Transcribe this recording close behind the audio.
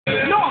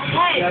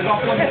Hey. Yeah, I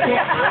got one more.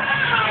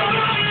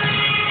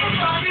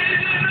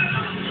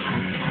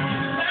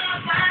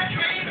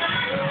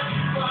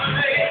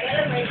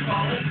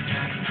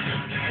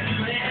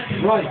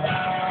 Right.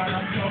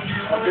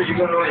 I think you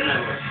got it right now.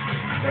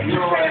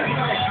 You're all right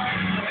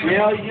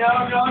now. Yeah,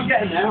 no, I'm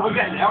getting there. I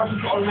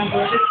just got to remember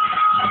this.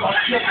 I've got to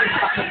flip this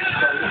back up.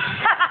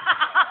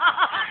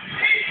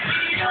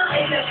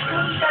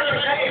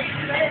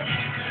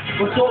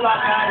 We'll sort that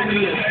out in a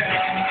minute.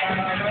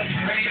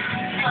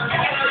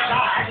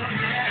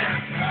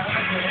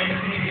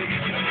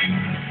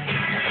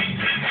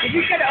 Did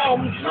you get it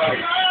home?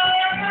 Right.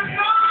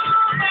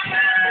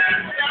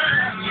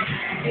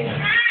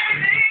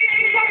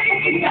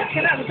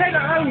 Get out and take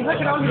that home. You look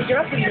at home, you're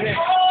up in a minute.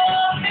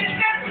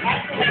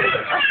 That's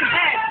the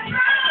bed.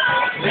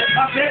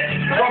 That's it.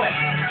 Got it.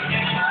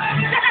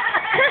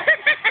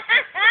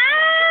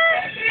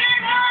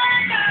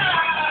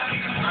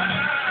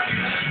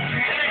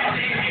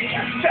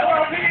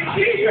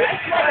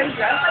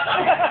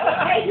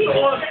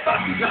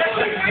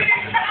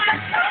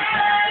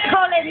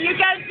 Colin, you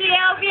go to the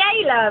LVA,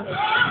 love?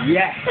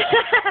 Yes.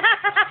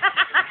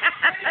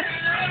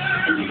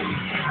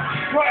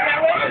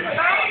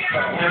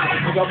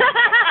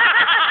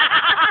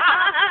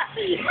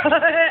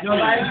 No,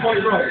 that is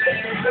quite right.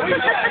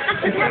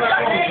 It's not that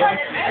long, right?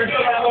 It's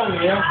not that long,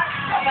 yeah?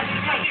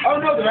 Oh,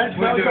 no, the rest.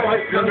 No, it's all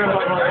right. No, right.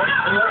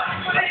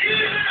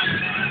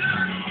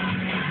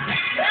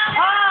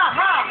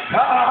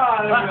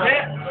 That's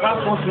it.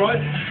 That's what's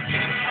right.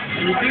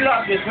 And you do that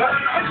bit, right?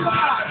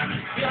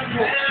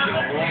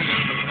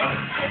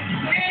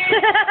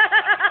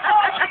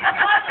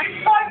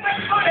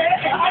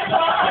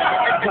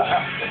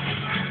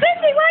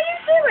 Busy, what are you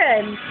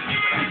doing?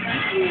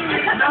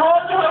 No.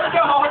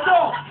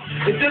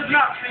 It doesn't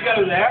actually go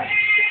there.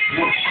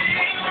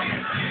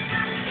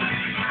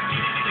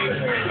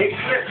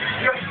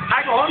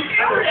 Hang on.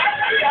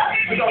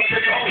 We've got to put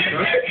it on,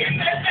 sir.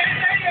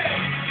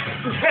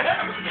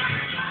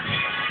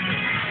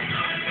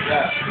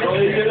 Yeah. Well,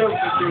 you did up to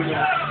do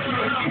that.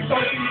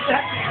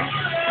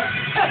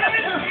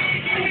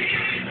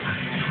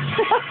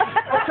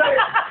 I'll tell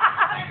you,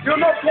 you're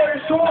not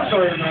playing swords, I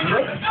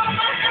remember.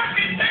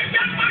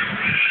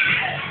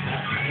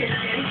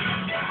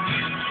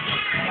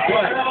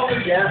 Right.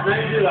 Yeah, they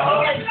do that.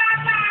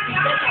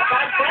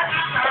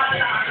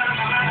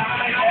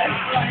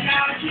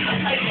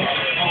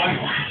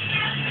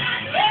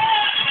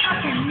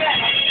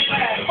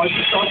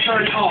 I'll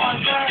turn it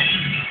on.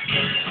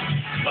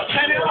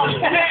 Turn it on.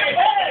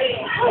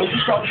 I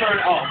just got to turn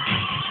it off.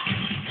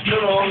 No,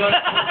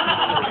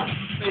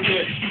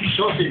 okay.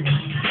 Sophie.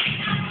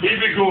 Here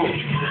we go.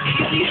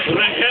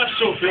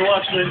 Rehearsal for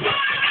last night.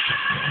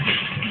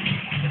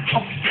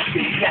 Oh,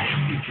 yes.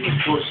 Of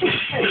course.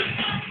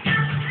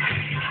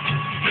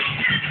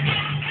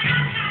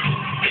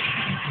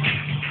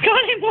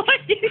 Colin, what are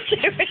you doing?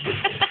 It's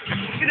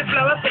going to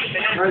blow up in a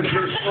minute. I'm going to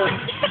start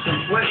some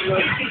wet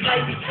work.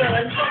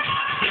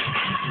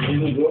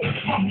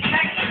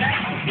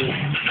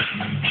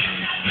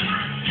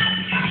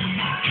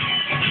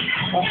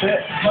 That's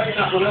it. Tighten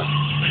that one up.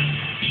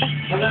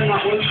 And then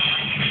that one.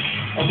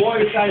 And while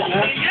you're saying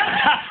that.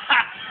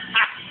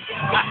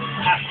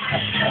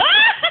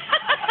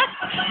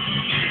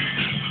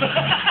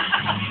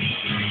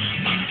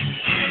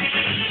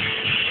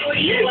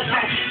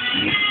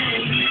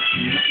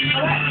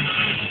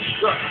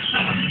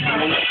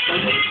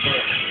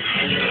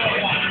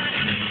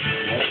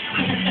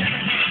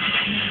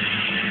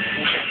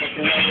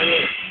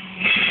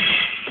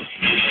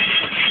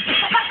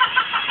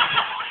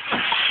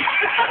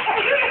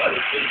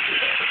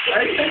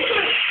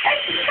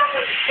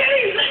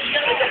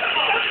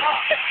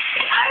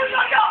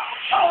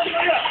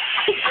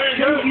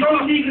 You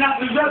didn't even have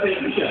to rub it,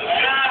 did you?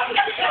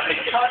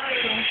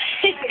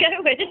 It's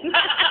going.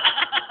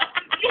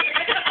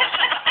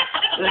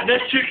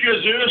 This took you a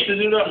Zeus to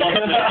do that.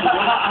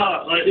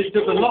 Like, It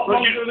took a lot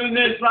longer than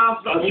this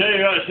last I'll time. tell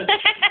you what.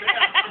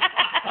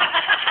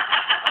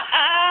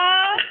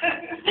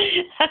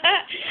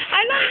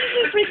 How long does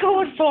this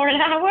record for?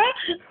 An hour?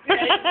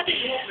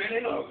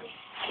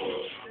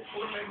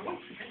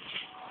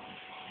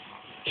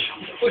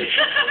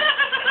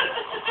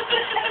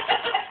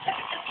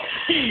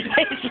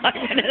 It's like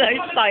one of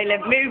those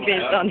silent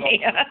movies on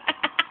here.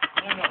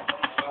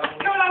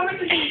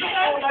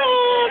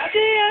 Oh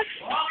dear.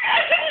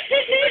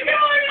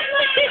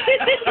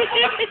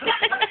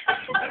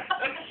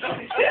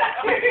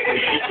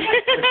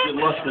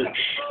 Lost it.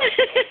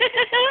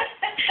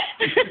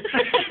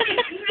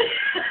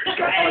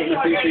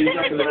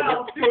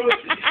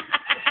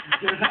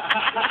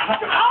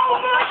 Oh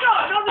my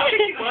God, not the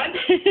chicken one.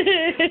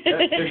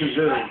 Chicken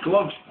Zeus.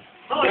 Gloves.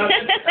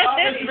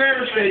 That's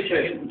very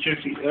speaking.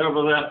 Chicken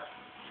over there.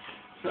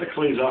 That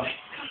cleans off.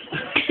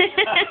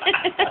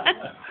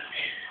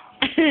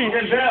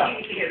 Get there.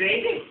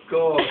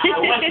 God. I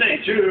left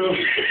it too.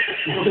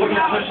 I'm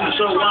pushing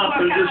so loud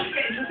for this.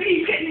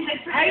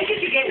 How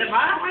did you get the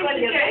mask?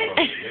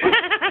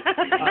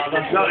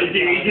 That's not, he did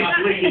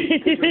bleed.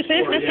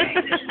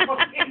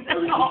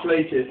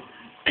 deflated.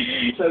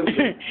 So,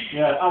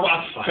 Yeah, I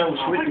fell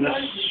asleep in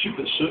that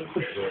stupid suit.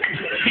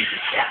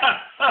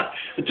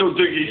 Until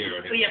Dougie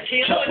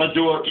shut my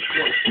door.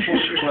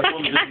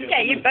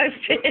 Okay, you both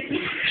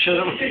in. Shut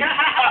up.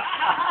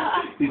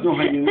 He's not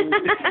hanging in.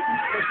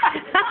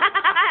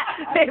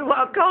 Hey,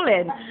 what,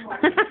 Colin?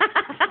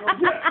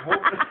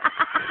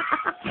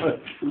 I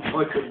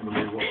couldn't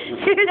believe what it was.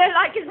 You look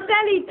like a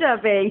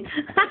Teletubby.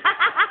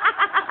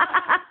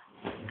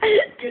 Oh!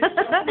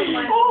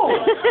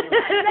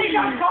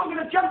 I'm going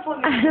to jump on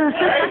you.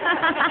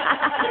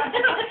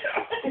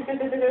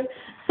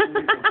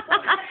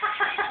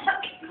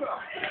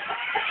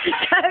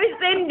 Go,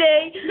 Cindy.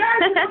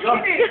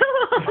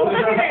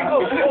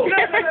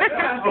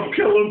 I'll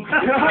kill him.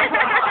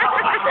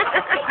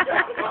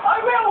 I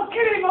will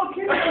kill him. I'll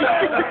kill him.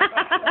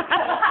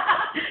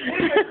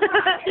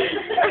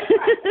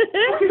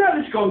 look at that,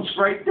 it's gone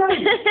straight down.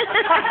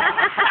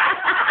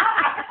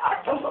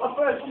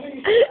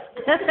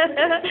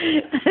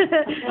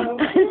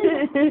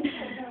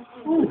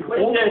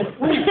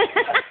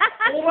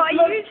 What are you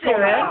doing?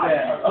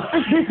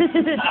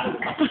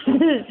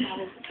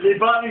 The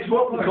battery's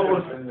what we call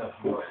it.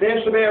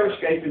 There's some air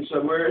escaping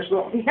somewhere, it's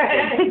not...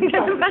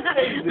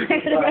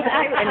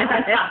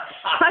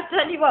 I'll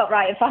tell you what,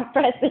 right, if I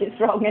press this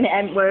wrong and it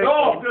ain't working,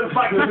 Oh, good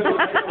back.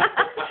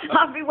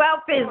 I'll be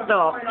well pissed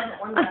off.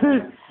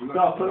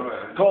 No,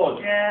 God.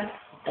 Yeah.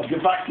 I'll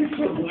get back to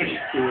something.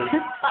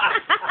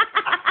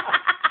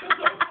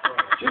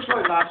 Just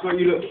like last night,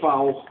 you look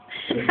foul.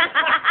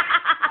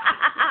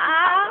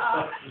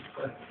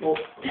 Oh,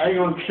 hang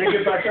on, take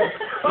it back up.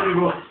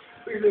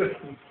 There you go.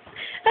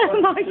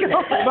 Oh my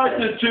God. Imagine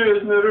the two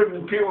in the room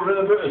and people in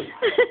the booth.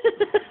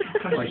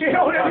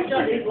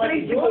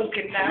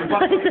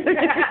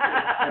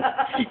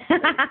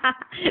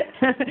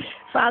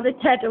 Father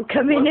Ted will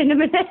come in a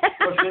minute.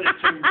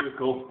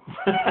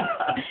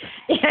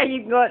 Yeah, you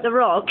can go at the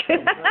rock.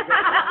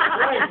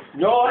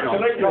 No, that's the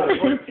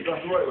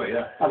right way,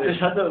 yeah. I've just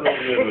had that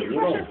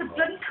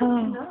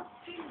wrong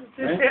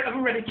there.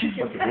 I'm ready to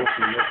chicken.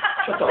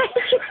 Shut up.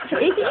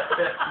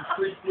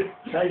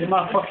 Size of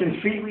my fucking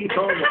feet, what are you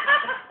talking about?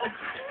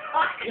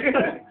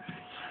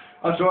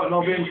 That's right, and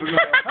I'll be in for that.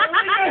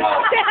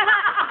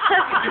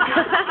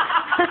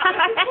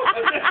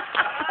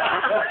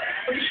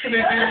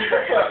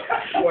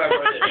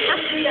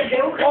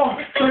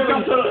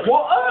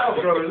 What?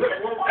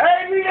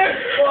 Hey, me! I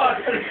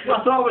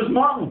thought it was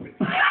mutton.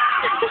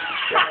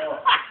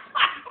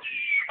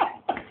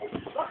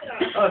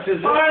 I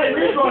says, hey,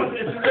 this one,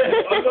 this is it.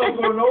 I'm not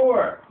going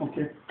nowhere.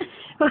 Okay.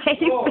 Where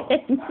you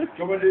been?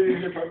 Come on, do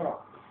this if I'm not.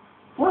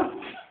 What?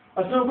 I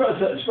still got to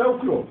set the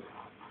Velcro.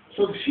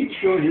 So the sheets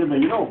go here,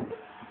 man, you know.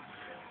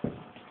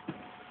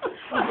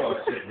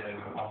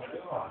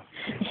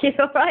 You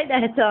alright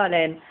there,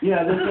 darling?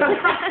 Yeah,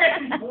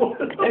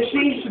 there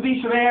seems to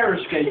be some air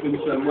escaping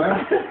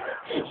somewhere.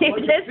 You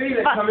just feel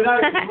it coming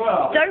out as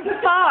well. Don't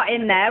fart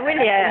in there, will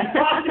you?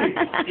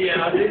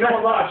 Yeah, I did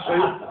all that, so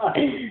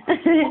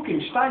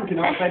fucking stank in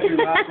our bedroom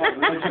last night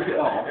when I took it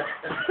off.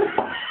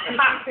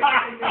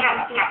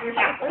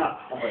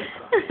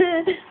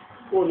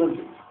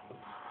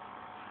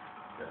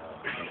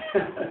 I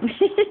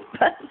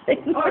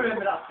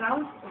remember that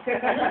sound.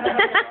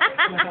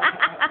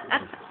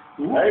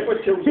 Hey, but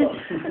chill's up.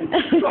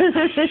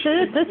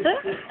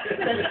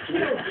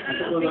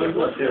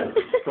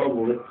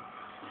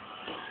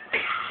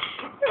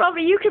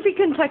 Robbie, you could be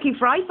Kentucky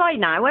Fried by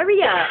now. Where are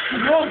you?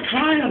 No,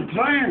 I'm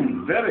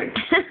trying, very.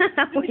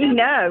 We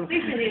know.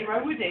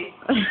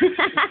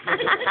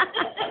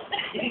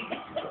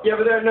 Yeah,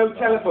 but there are no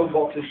telephone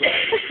boxes there.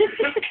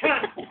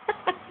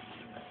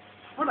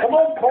 Come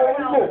on,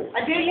 Paul. I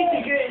do need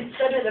to go and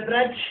sit at the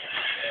bridge.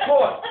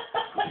 What?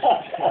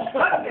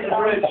 At the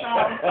bridge.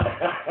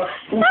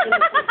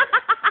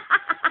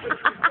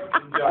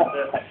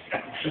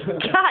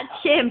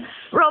 Catch him.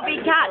 Robbie,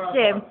 catch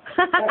him.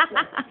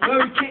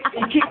 No,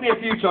 he kicked me a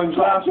few times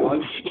last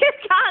time. You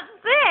can't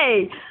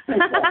see. I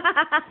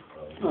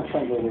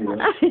can't believe it.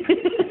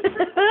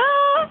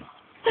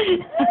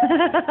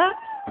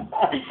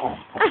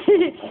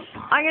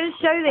 I'm going to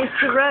show this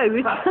to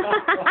Rose.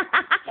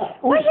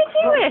 What are you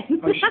doing?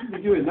 I shouldn't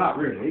be doing that,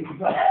 really.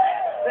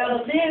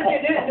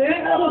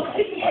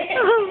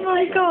 Oh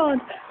my God.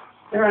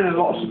 There ain't a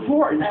lot of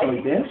support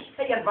inside this.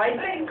 Hey, you're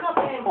vibrating,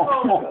 copy.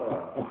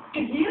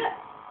 Can you hear it?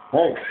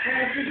 Hey,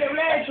 If you get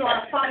ready, so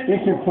I'll find you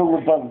can pull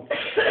the button.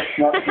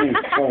 Not me,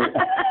 sorry.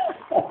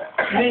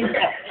 Me,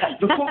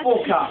 the football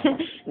cap.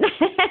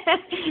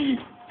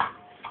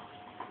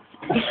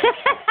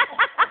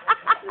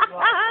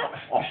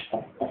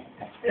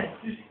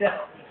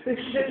 Let's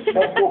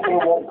go for a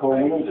walk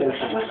home.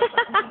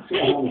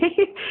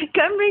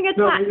 Come bring a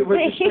No, taxi. we'll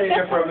just stay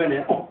there for a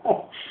minute.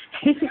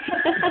 You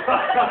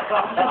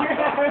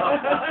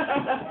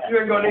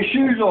ain't got any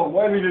shoes on.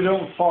 Why would you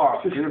don't fart?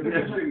 I'm just going to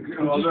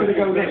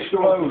go next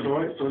door.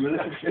 Right, for a minute.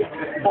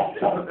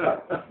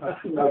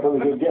 I'm going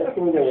to get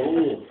through there, won't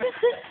you?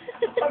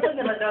 I don't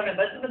know about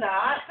that. I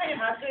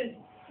have to.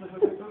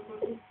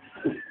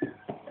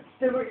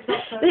 This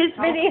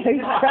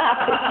video's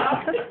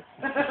crap.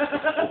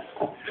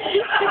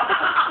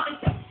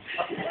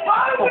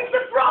 I was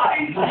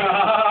surprised!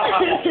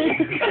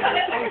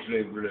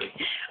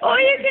 Or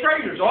you can...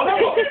 Trainers on it.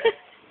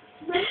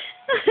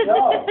 No,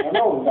 I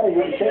know, no, you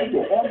don't change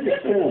it. I'm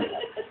just doing it.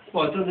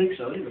 Well, I don't think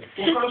so either.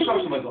 What kind of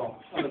socks have I got?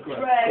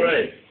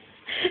 Great.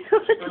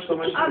 First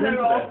time I see And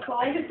they're all cold.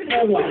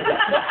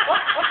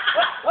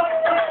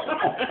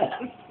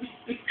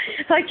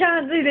 I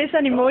can't do this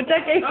anymore,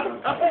 Dougie.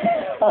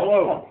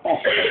 Hello.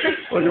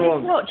 What do you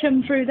want? Watch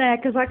them through there,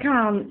 because I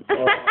can't.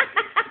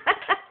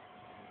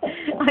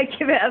 I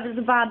give it up as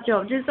a bad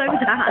job, just so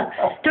that.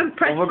 Don't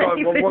press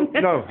anything.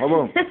 No, I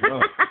won't.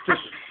 No,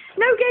 just...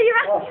 No, get your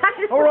hands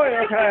out. All right,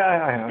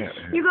 okay.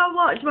 You got to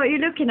watch what you're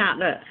looking at,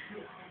 look.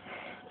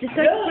 Just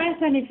don't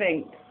press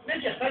anything.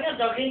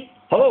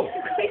 Hello.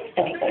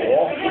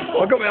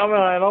 I got me on my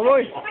hand, haven't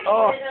I?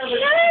 Oh.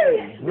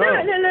 No,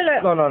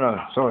 look. No.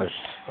 Sorry.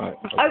 Right.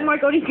 Oh my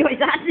God, he's got his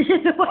hands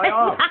in the way I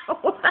am.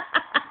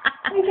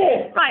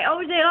 now. Right,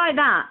 hold it like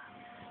that.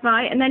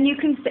 Right, and then you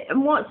can see,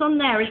 and what's on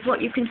there is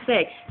what you can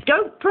see.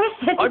 Don't press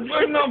it. I'm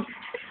putting up.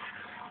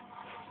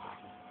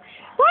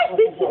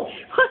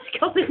 What's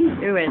Colin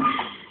doing?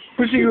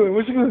 Where's he going?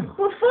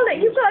 Well, full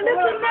it. You've got to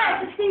look in there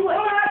to see what.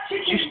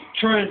 She's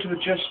trying to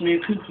adjust my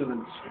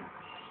accoutrements.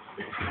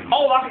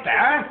 Oh, that's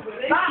there.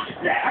 That's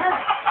there.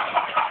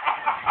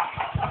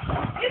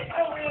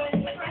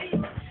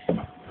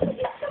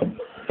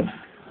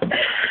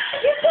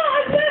 You've got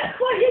to look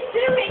what you're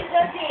doing,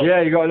 Dougie. Yeah,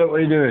 you got to look what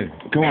you're doing.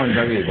 Come on,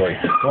 Dougie, boy.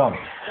 Come on.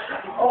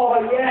 Oh,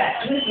 yeah,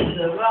 this is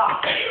a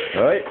lot.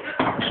 Right.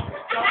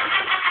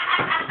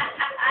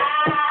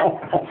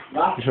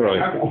 That's all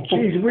right.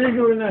 Jeez, where are you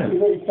going now?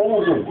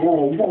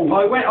 I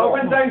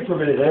went down for a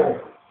minute there.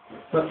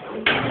 But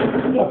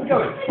what's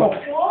going?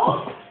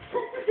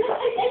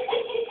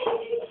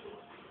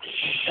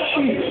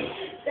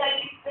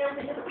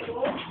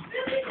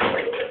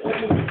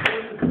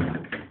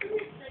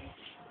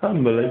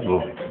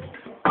 Unbelievable.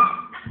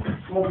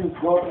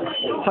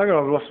 Hang on,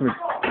 I've lost me.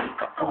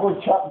 A good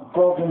chap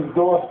broke in the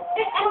door.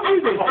 If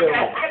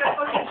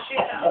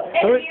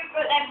you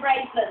put them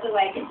bracelets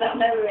away, because they'll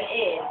know who it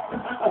is.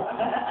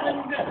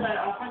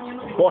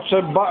 Watch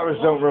them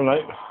batteries don't run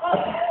out.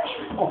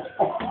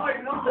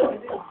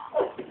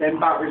 Them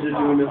batteries are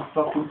doing a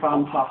fucking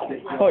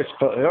fantastic job. Oh, it's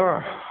but they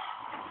are.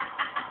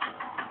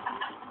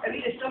 Have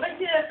you just done it,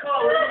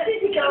 Cole?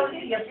 Did you go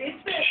into your face?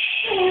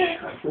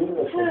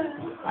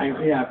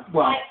 Yeah,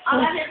 well.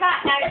 I'll have it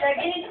back now,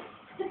 Dougie.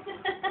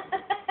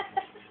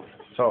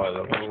 Sorry, I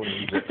wouldn't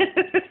use it.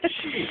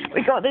 We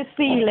got the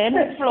ceiling,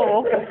 the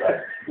floor.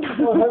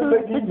 Well, how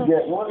big did you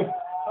get? What?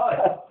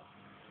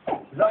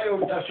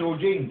 That's your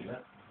jeans,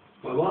 man?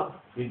 My what?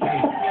 Your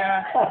jeans.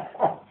 Yeah.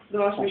 No,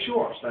 that's my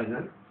shorts then,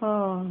 then.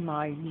 Oh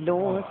my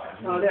Lord.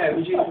 Oh, yeah,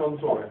 my jeans on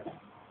for it.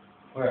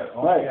 Where?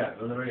 Oh, Right. yeah,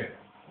 over here.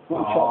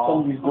 Good chap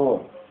somebody's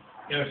door.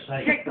 You're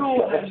safe. Get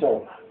Gordon. That's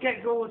all.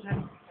 Get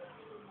Gordon.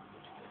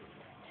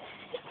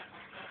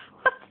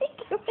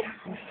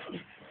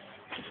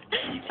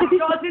 You've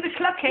got to do the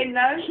clucking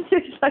now.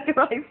 It's like a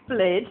right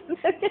flid.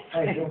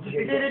 Hey, don't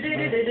forget.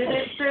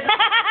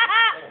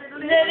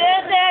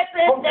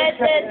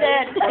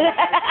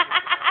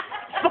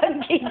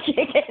 Funky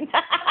chicken.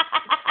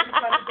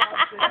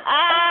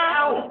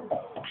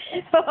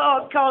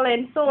 Oh,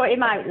 Colin, sort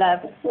him out,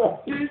 love.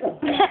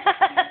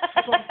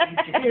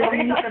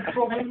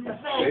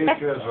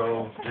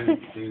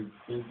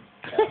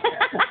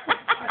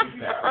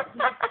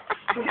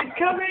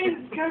 Come in.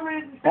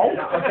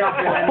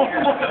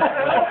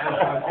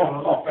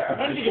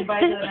 Everything by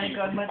then I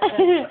got much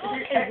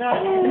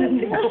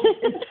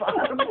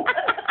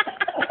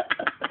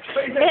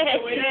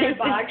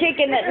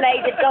Chicken that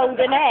laid a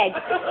golden egg.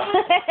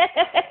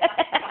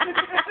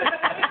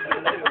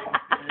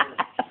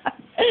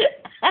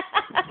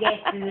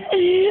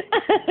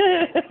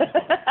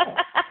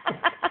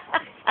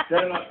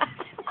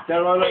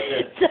 Don't I look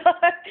this?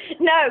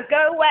 No,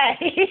 go away.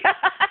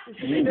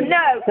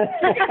 No.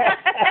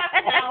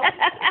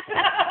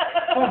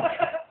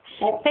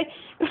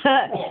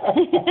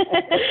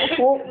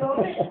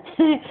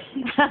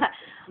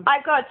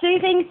 I've got two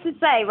things to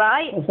say,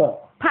 right? What's that?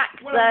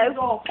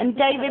 Paxo and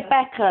David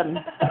Beckham.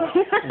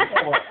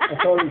 I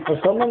thought it was for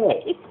someone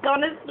else. He's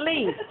gone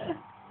asleep.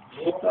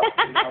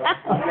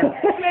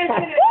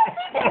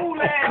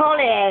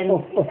 Colin,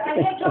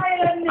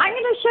 I'm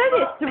going to show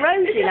this to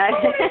Rose, you know.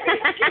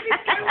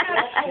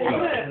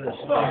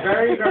 A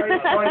very, very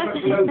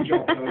private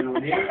blowjob going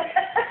on here.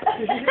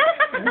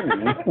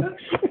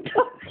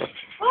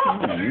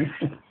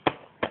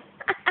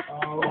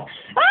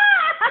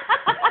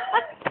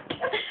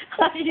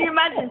 Can you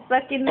imagine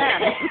sucking that?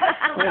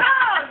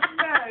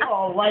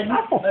 Oh, why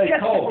not? Hey,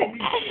 Cole.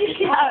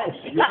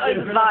 That was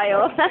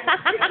vile.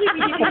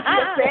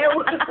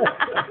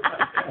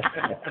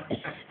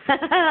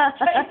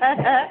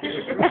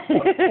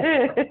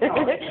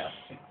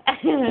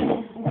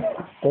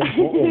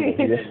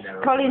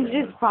 Colin's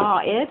just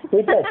farted.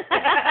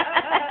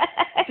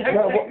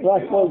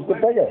 That one's the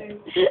bigger.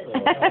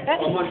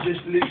 I might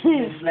just loosen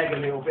this leg a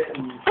little bit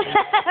and...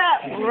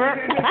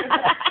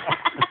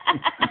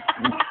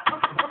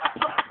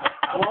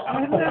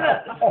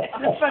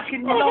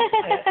 Fucking lost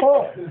it.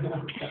 Oh.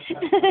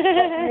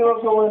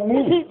 You're going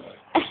me.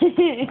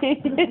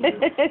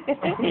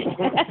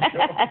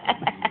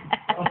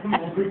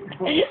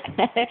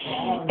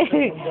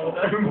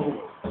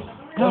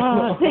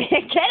 Oh,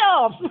 get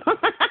off!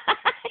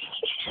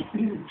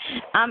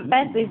 Aunt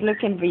Bessie's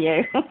looking for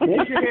you.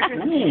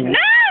 No!